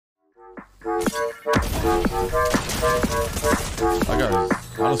That guy's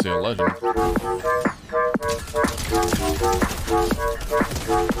honestly a legend.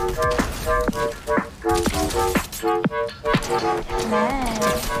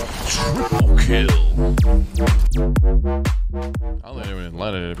 Triple kill. I don't think anyone even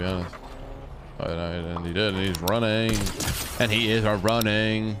landed it, to be honest. Oh, and he did, and he's running. And he is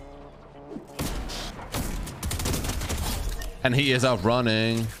running. And he is out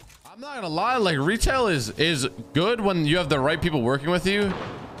running. I'm not gonna lie, like retail is good when you have the right people working with you,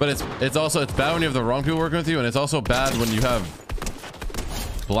 but it's bad when you have the wrong people working with you, and it's also bad when you have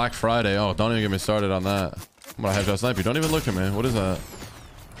Black Friday. Oh, don't even get me started on that. I'm gonna headshot snipe you. Don't even look at me. What is that?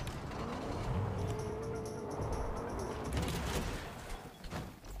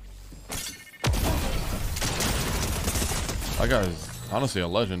 That guy's honestly a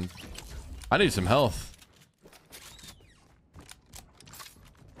legend. I need some health.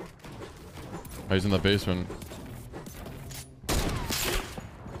 Oh, he's in the basement.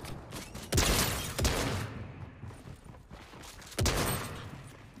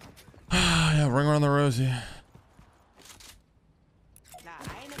 Yeah, ring around the rosy.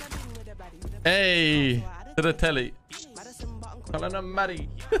 Hey, to the telly.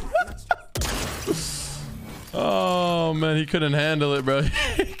 Oh man, he couldn't handle it, bro.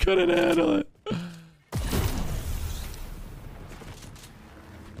 He couldn't handle it.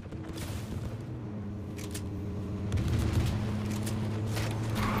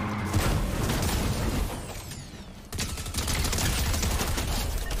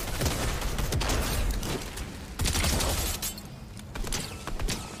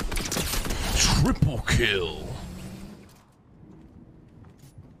 Triple kill.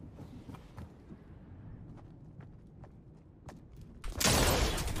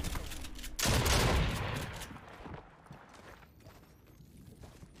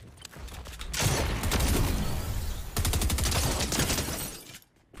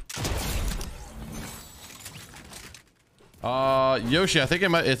 Yoshi, I think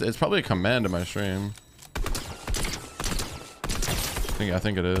it's probably a command in my stream. I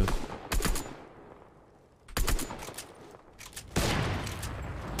think it is.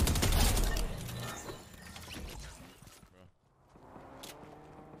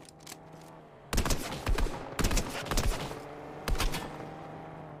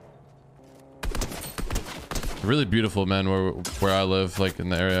 Really beautiful, man, where I live, like in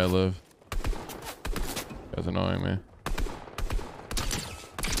the area I live. That's annoying me.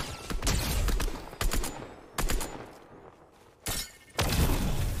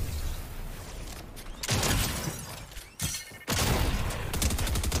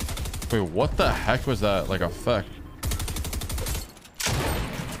 Wait, what the heck was that, like, effect?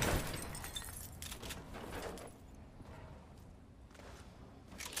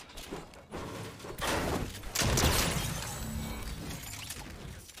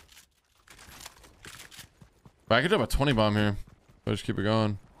 But I could drop a 20 bomb here. I'll just keep it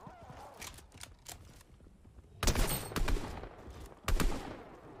going.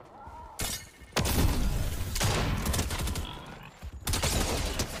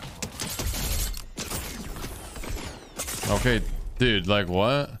 Okay, dude, like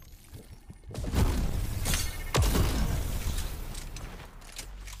what?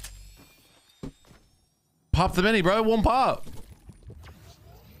 Pop the mini, bro. It won't pop.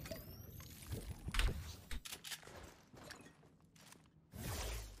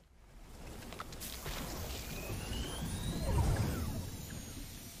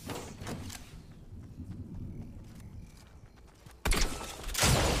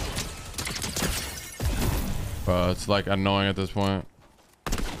 It's like annoying at this point.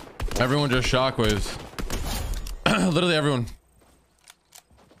 Everyone just shockwaves. Literally everyone.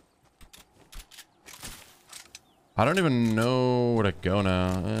 I don't even know where to go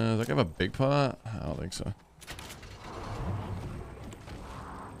now. Does that have a big pot? I don't think so.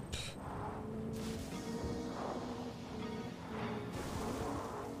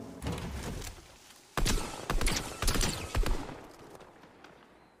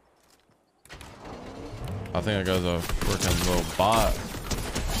 I think that guy's a freaking little bot.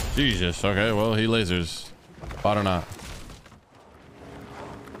 Jesus. Okay, well, he lasers. Bot or not.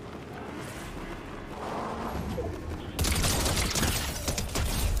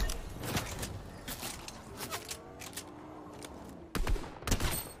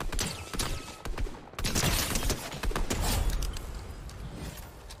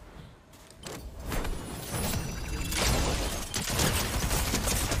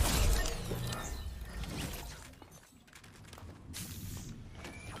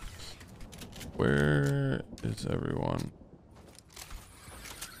 Where is everyone?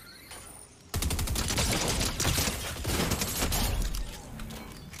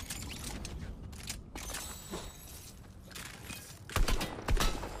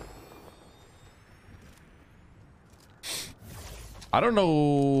 I don't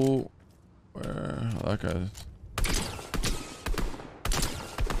know where that guy is.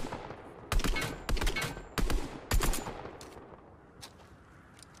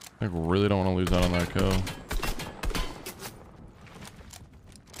 I really don't want to lose out on that kill.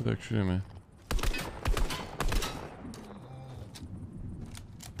 They're shooting me.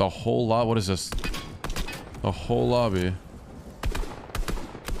 The whole lot. What is this? The whole lobby.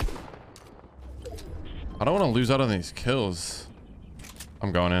 I don't want to lose out on these kills.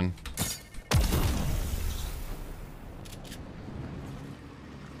 I'm going in.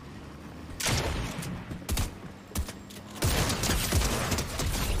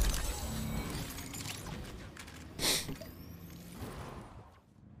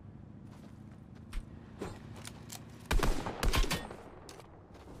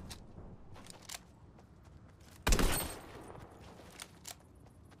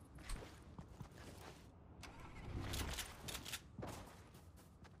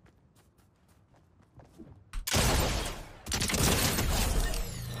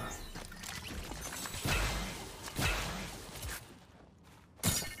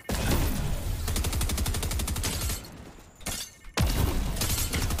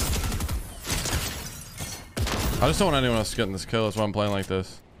 I just don't want anyone else getting this kill. That's why I'm playing like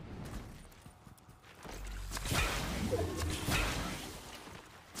this.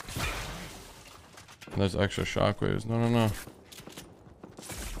 And there's extra shockwaves. No, no, no.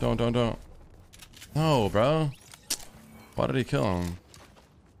 Don't. No, bro. Why did he kill him?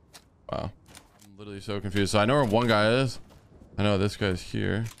 Wow. I'm literally so confused. So I know where one guy is. I know this guy's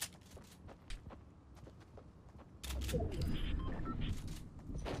here.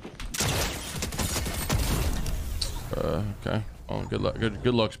 Okay. Oh, good luck.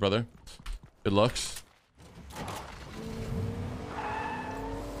 Good looks, brother. Good looks.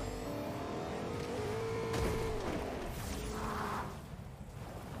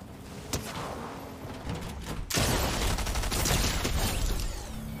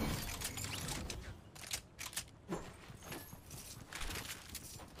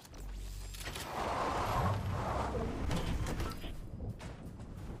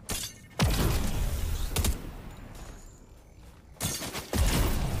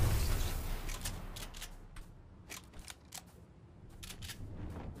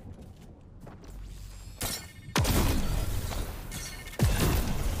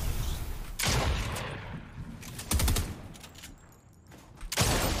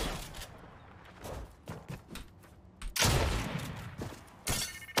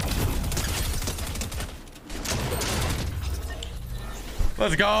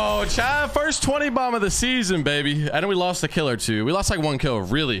 Let's go, chat. First 20 bomb of the season, baby. And then we lost a kill or two. We lost like one kill,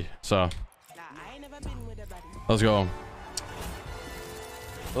 really. So let's go.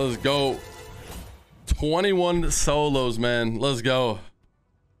 Let's go. 21 solos, man. Let's go.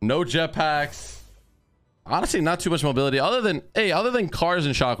 No jetpacks. Honestly, not too much mobility other than cars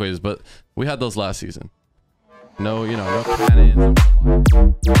and shockwaves, but we had those last season. No, you know, no cannons. No